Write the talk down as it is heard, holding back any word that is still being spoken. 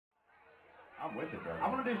I'm with it, brother.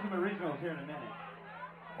 I'm going to do some originals here in a minute.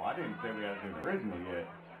 Well, I didn't say we had to do the original yet.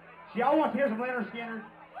 So y'all want to hear some Lynyrd Skynyrd?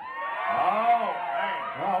 Oh, man.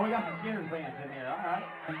 Oh, we got some Skynyrd fans in here. All right.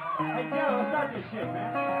 Hey, Joe, let's start this shit,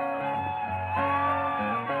 man.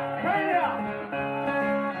 Turn it up.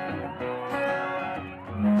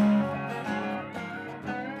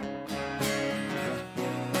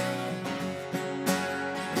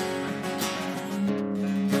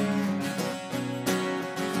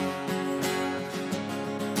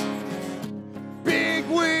 Big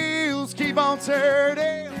wheels keep on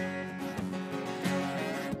turning.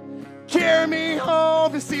 Carry me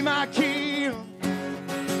home to see my kid.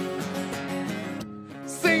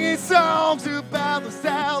 Singing songs about the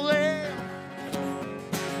Southland.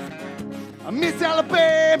 I miss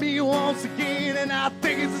Alabama once again, and I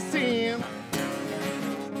think it's a sin.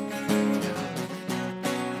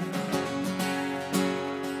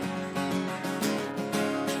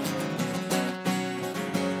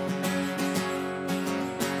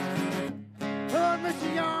 Heard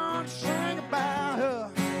Mr. Young sing about her.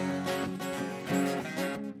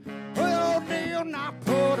 Well, Neil, not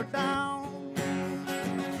put her down.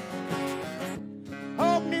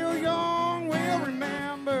 Hope Neil Young will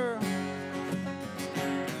remember.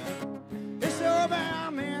 It's so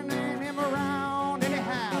bad, man, ain't him around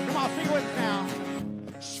anyhow. Come on, sing with us now.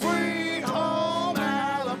 Sweet home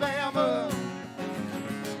Alabama,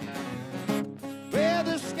 where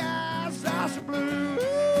the skies are so blue.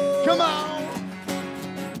 Come on.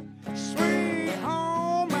 Sweet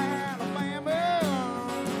home Alabama,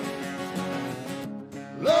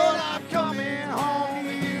 Lord, I'm coming home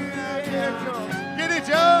to you. Get it,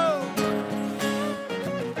 Joe.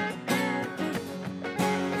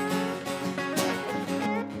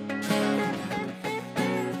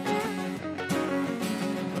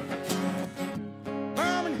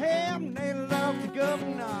 Birmingham, they love the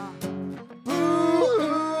governor.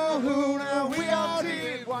 Ooh, now we all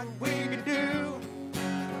did what we could do.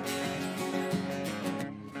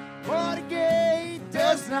 Watergate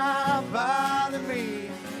does not bother me.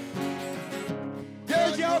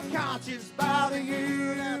 Does your conscience bother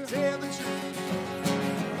you? Now tell the truth.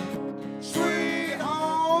 Sweet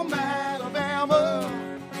home Alabama,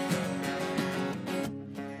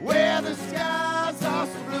 where the skies are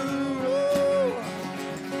so blue.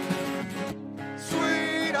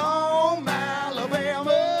 Sweet home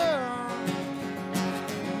Alabama,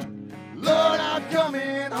 Lord, I'm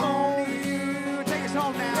coming home to you. Take us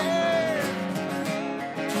home now.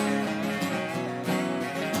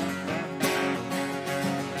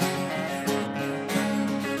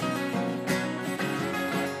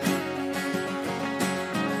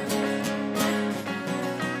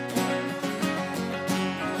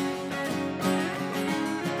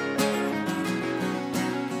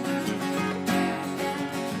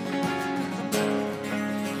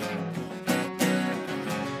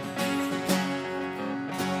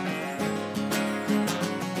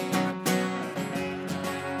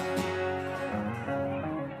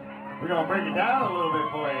 We're going to break it down a little bit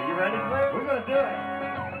for you. You ready, Clint? We're going to do it.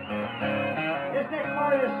 This next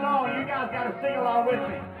part of this song, you guys got to sing along with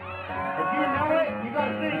me. If you know it, you got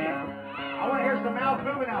to sing it. I want to hear some mouths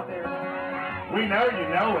moving out there. We know you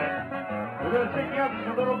know it. We're going to take you up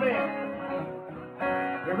just a little bit.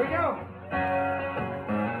 Here we go.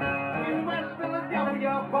 In West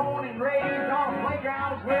Philadelphia, born and raised on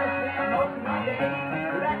playgrounds where I spent most of my day.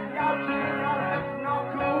 Relaxing out, cheering on, flexing on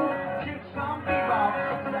cool. Shoot some b-ball,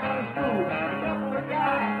 out of school. A couple of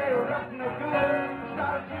guys, they were up to no good.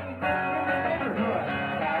 Started shooting guns in the neighborhood.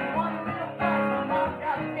 Had one little fight, my mom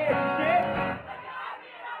got scared of shit.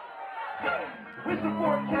 Whistle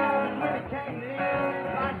for a cow when it came in.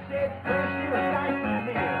 I said, first you were nice to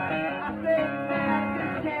me. I said, man,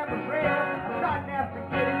 this camp is rare. I'm starting after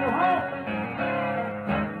getting you home.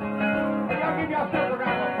 Y'all give yourself a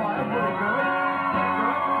round of applause. That's pretty good.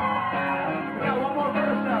 We got one more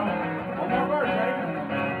verse now. One more verse, baby.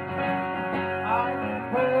 I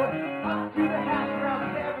pulled up to the house around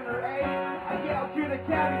 7 or 8. I yelled to the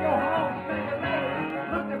cab to go home, spend the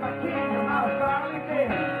night. Looked at my kingdom, I was finally dead.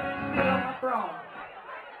 Sit on my throne.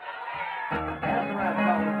 That's what I'm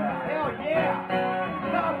talking about. Hell yeah!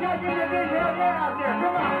 No, y'all give me a big hell yeah out there.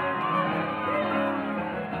 Come on.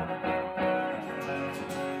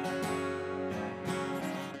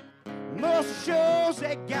 Most shows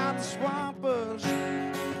they got the swampers.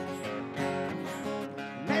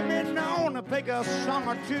 They've been known to pick a song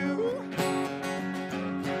or two.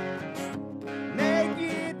 They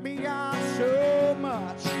get me on so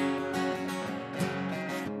much.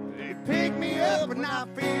 They pick me up when I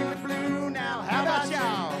feel blue. Now, how about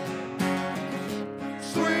y'all?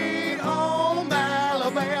 Sweet home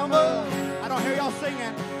Alabama. I don't I hear y'all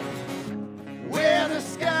singing. Where the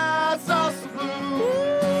skies are so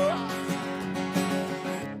blue,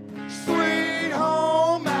 sweet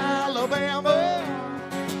home Alabama.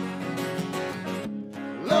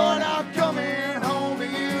 Lord, I'm coming home to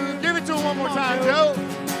you. Give it to him one more time, Joe.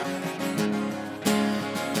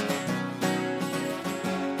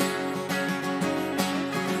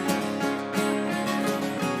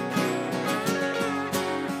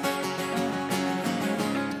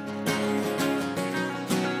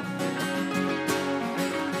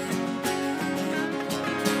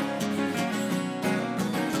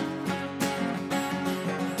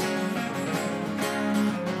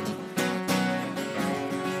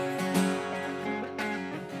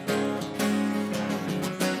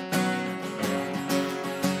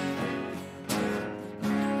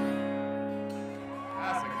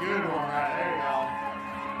 Good one right there, y'all.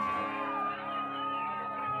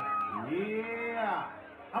 Yeah.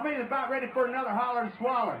 How many is about ready for another holler and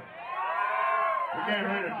swaller? We came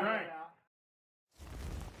here to drink.